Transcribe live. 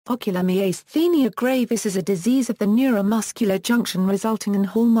Ocular myasthenia gravis is a disease of the neuromuscular junction resulting in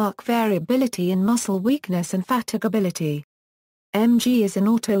hallmark variability in muscle weakness and fatigability. MG is an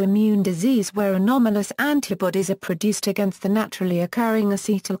autoimmune disease where anomalous antibodies are produced against the naturally occurring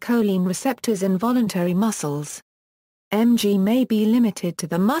acetylcholine receptors in voluntary muscles. MG may be limited to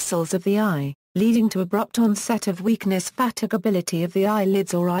the muscles of the eye, leading to abrupt onset of weakness, fatigability of the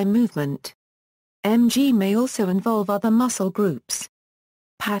eyelids or eye movement. MG may also involve other muscle groups.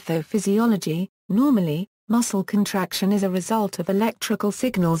 Pathophysiology: normally, muscle contraction is a result of electrical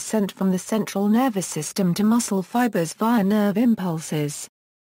signals sent from the central nervous system to muscle fibers via nerve impulses.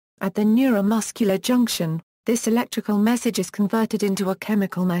 At the neuromuscular junction, this electrical message is converted into a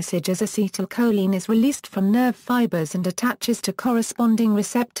chemical message as acetylcholine is released from nerve fibers and attaches to corresponding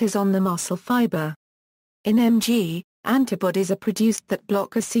receptors on the muscle fiber. In MG, antibodies are produced that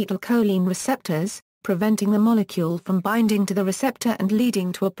block acetylcholine receptors, preventing the molecule from binding to the receptor and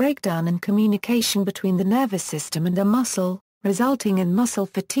leading to a breakdown in communication between the nervous system and the muscle, resulting in muscle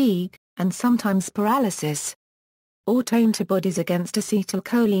fatigue, and sometimes paralysis. Autoantibodies against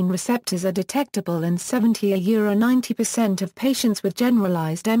acetylcholine receptors are detectable in 70–90% of patients with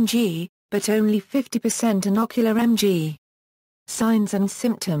generalized MG, but only 50% in ocular MG. Signs and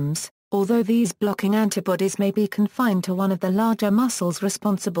symptoms: although these blocking antibodies may be confined to one of the larger muscles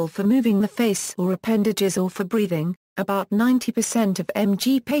responsible for moving the face or appendages or for breathing, about 90% of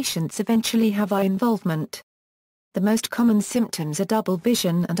MG patients eventually have eye involvement. The most common symptoms are double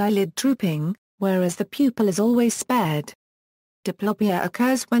vision and eyelid drooping, whereas the pupil is always spared. Diplopia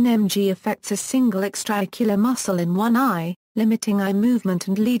occurs when MG affects a single extraocular muscle in one eye, limiting eye movement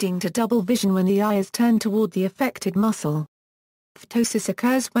and leading to double vision when the eye is turned toward the affected muscle. Ptosis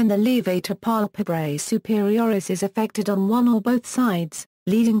occurs when the levator palpebrae superioris is affected on one or both sides,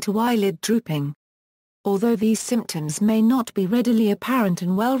 leading to eyelid drooping. Although these symptoms may not be readily apparent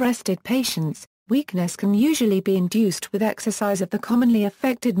in well-rested patients, weakness can usually be induced with exercise of the commonly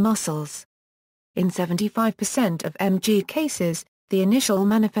affected muscles. In 75% of MG cases, the initial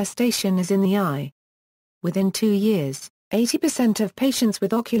manifestation is in the eye. Within 2 years, 80% of patients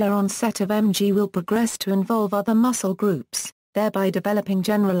with ocular onset of MG will progress to involve other muscle groups, thereby developing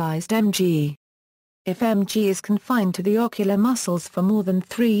generalized MG. If MG is confined to the ocular muscles for more than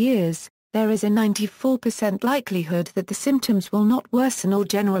 3 years, there is a 94% likelihood that the symptoms will not worsen or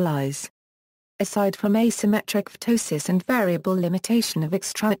generalize. Aside from asymmetric ptosis and variable limitation of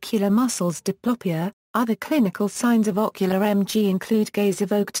extraocular muscles diplopia, other clinical signs of ocular MG include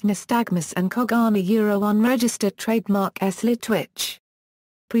gaze-evoked nystagmus and Cogana Euro unregistered trademark S-lid twitch.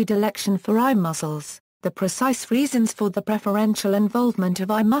 Predilection for eye muscles: the precise reasons for the preferential involvement of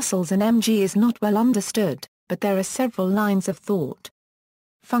eye muscles in MG is not well understood, but there are several lines of thought.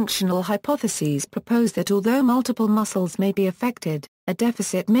 Functional hypotheses propose that although multiple muscles may be affected, a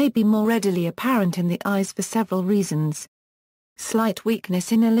deficit may be more readily apparent in the eyes for several reasons. Slight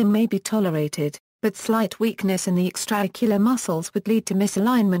weakness in a limb may be tolerated, but slight weakness in the extraocular muscles would lead to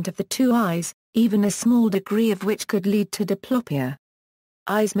misalignment of the two eyes, even a small degree of which could lead to diplopia.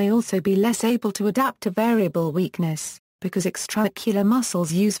 Eyes may also be less able to adapt to variable weakness, because extraocular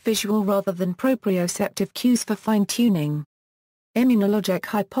muscles use visual rather than proprioceptive cues for fine-tuning. Immunologic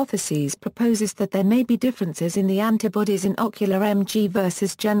hypotheses proposes that there may be differences in the antibodies in ocular MG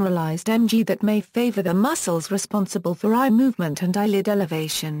versus generalized MG that may favor the muscles responsible for eye movement and eyelid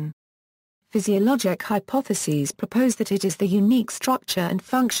elevation. Physiologic hypotheses propose that it is the unique structure and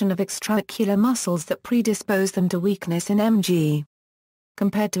function of extraocular muscles that predispose them to weakness in MG.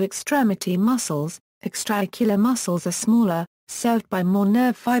 Compared to extremity muscles, extraocular muscles are smaller, served by more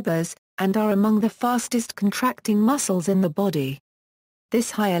nerve fibers, and are among the fastest contracting muscles in the body. This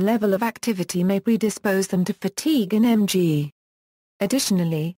higher level of activity may predispose them to fatigue in MG.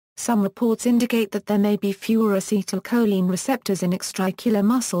 Additionally, some reports indicate that there may be fewer acetylcholine receptors in extraocular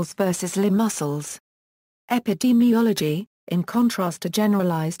muscles versus limb muscles. Epidemiology: in contrast to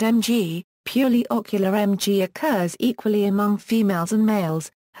generalized MG, purely ocular MG occurs equally among females and males,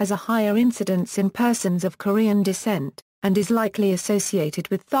 has a higher incidence in persons of Korean descent, and is likely associated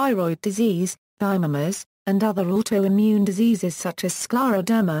with thyroid disease, thymomas, and other autoimmune diseases such as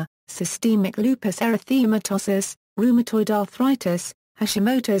scleroderma, systemic lupus erythematosus, rheumatoid arthritis,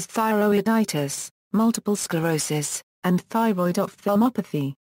 Hashimoto's thyroiditis, multiple sclerosis, and thyroid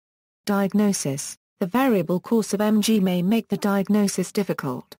ophthalmopathy. Diagnosis: the variable course of MG may make the diagnosis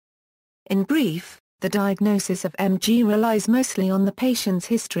difficult. In brief, the diagnosis of MG relies mostly on the patient's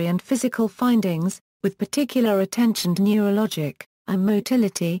history and physical findings, with particular attention to neurologic, eye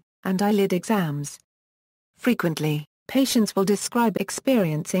motility, and eyelid exams. Frequently, patients will describe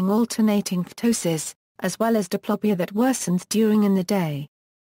experiencing alternating ptosis, as well as diplopia that worsens during in the day.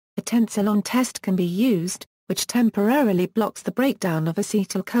 A tensilon test can be used, which temporarily blocks the breakdown of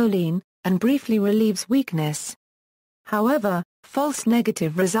acetylcholine, and briefly relieves weakness. However, false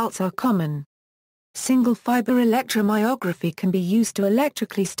negative results are common. Single-fiber electromyography can be used to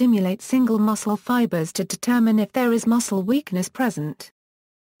electrically stimulate single muscle fibers to determine if there is muscle weakness present.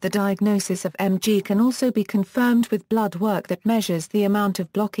 The diagnosis of MG can also be confirmed with blood work that measures the amount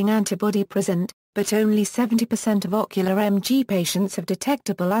of blocking antibody present, but only 70% of ocular MG patients have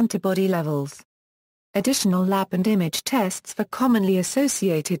detectable antibody levels. Additional lab and image tests for commonly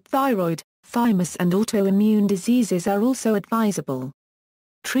associated thyroid, thymus and autoimmune diseases are also advisable.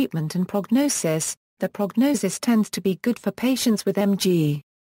 Treatment and prognosis. The prognosis tends to be good for patients with MG.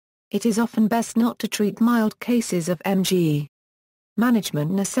 It is often best not to treat mild cases of MG. Management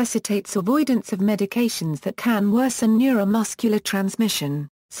necessitates avoidance of medications that can worsen neuromuscular transmission,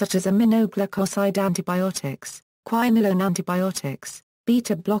 such as aminoglycoside antibiotics, quinolone antibiotics,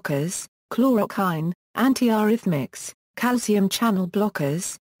 beta blockers, chloroquine, antiarrhythmics, calcium channel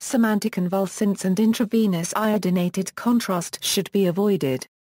blockers, some anticonvulsants and intravenous iodinated contrast should be avoided.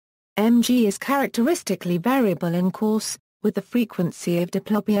 MG is characteristically variable in course, with the frequency of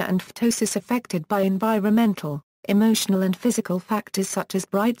diplopia and ptosis affected by environmental, emotional and physical factors such as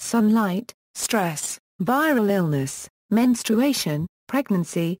bright sunlight, stress, viral illness, menstruation,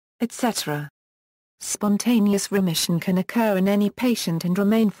 pregnancy, etc. Spontaneous remission can occur in any patient and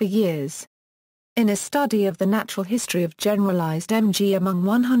remain for years. In a study of the natural history of generalized MG among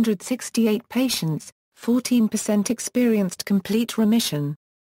 168 patients, 14% experienced complete remission.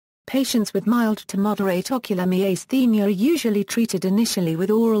 Patients with mild to moderate ocular myasthenia are usually treated initially with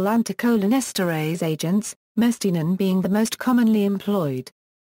oral anticholinesterase agents, mestinon being the most commonly employed.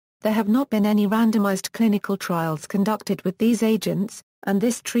 There have not been any randomized clinical trials conducted with these agents, and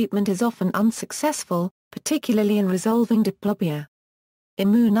this treatment is often unsuccessful, particularly in resolving diplopia.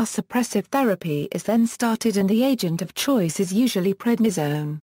 Immunosuppressive therapy is then started and the agent of choice is usually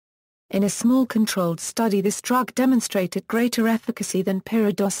prednisone. In a small controlled study this drug demonstrated greater efficacy than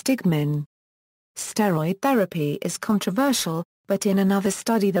pyridostigmine. Steroid therapy is controversial, but in another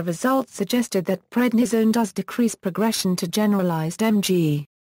study the results suggested that prednisone does decrease progression to generalized MG.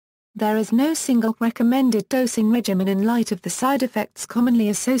 There is no single recommended dosing regimen in light of the side effects commonly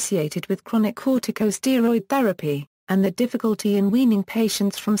associated with chronic corticosteroid therapy, and the difficulty in weaning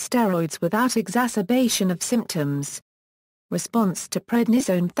patients from steroids without exacerbation of symptoms. Response to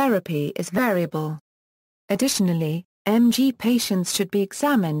prednisone therapy is variable. Additionally, MG patients should be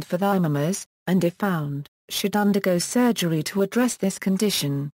examined for thymomas, and if found, should undergo surgery to address this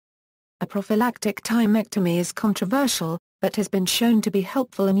condition. A prophylactic thymectomy is controversial, but has been shown to be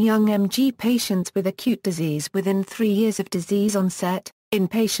helpful in young MG patients with acute disease within 3 years of disease onset, in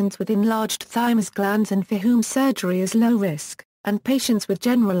patients with enlarged thymus glands and for whom surgery is low risk, and patients with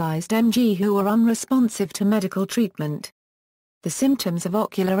generalized MG who are unresponsive to medical treatment. The symptoms of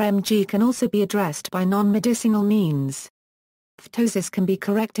ocular MG can also be addressed by non-medicinal means. Ptosis can be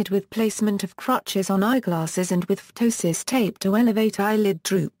corrected with placement of crutches on eyeglasses and with ptosis tape to elevate eyelid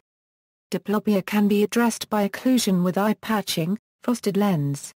droop. Diplopia can be addressed by occlusion with eye patching, frosted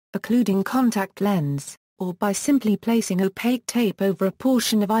lens, occluding contact lens, or by simply placing opaque tape over a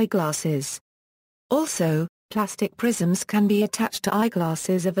portion of eyeglasses. Also, plastic prisms can be attached to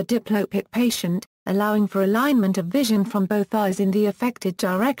eyeglasses of a diplopic patient, allowing for alignment of vision from both eyes in the affected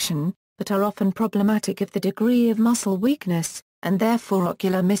direction, but are often problematic if the degree of muscle weakness, and therefore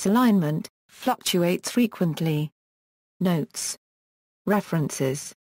ocular misalignment, fluctuates frequently. Notes. References.